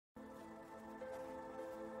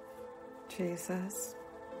Jesus,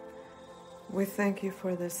 we thank you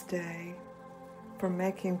for this day, for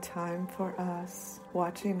making time for us,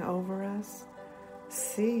 watching over us,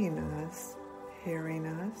 seeing us, hearing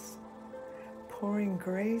us, pouring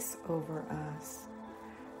grace over us,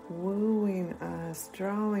 wooing us,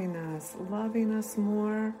 drawing us, loving us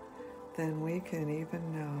more than we can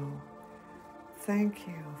even know. Thank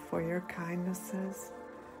you for your kindnesses,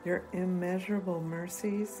 your immeasurable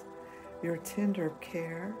mercies, your tender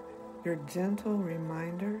care, your gentle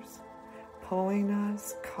reminders, pulling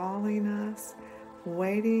us, calling us,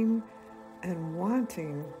 waiting and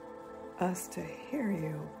wanting us to hear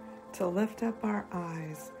you, to lift up our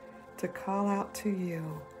eyes, to call out to you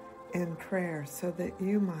in prayer so that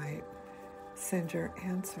you might send your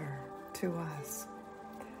answer to us.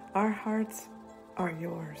 Our hearts are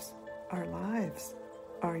yours. Our lives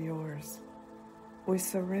are yours. We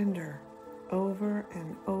surrender over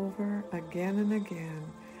and over, again and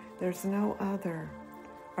again. There's no other.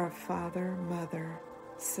 Our father, mother,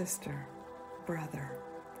 sister, brother.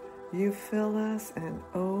 You fill us and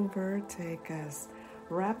overtake us.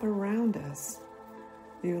 Wrap around us.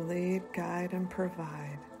 You lead, guide, and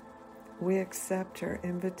provide. We accept your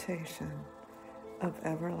invitation of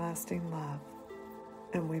everlasting love,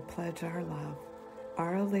 and we pledge our love,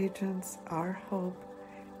 our allegiance, our hope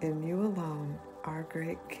in you alone, our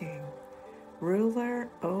great King, ruler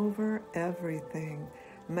over everything,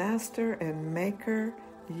 master and maker,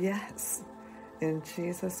 yes, in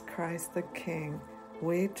Jesus Christ the King,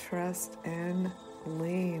 we trust and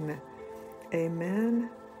lean. Amen,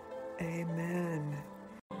 amen.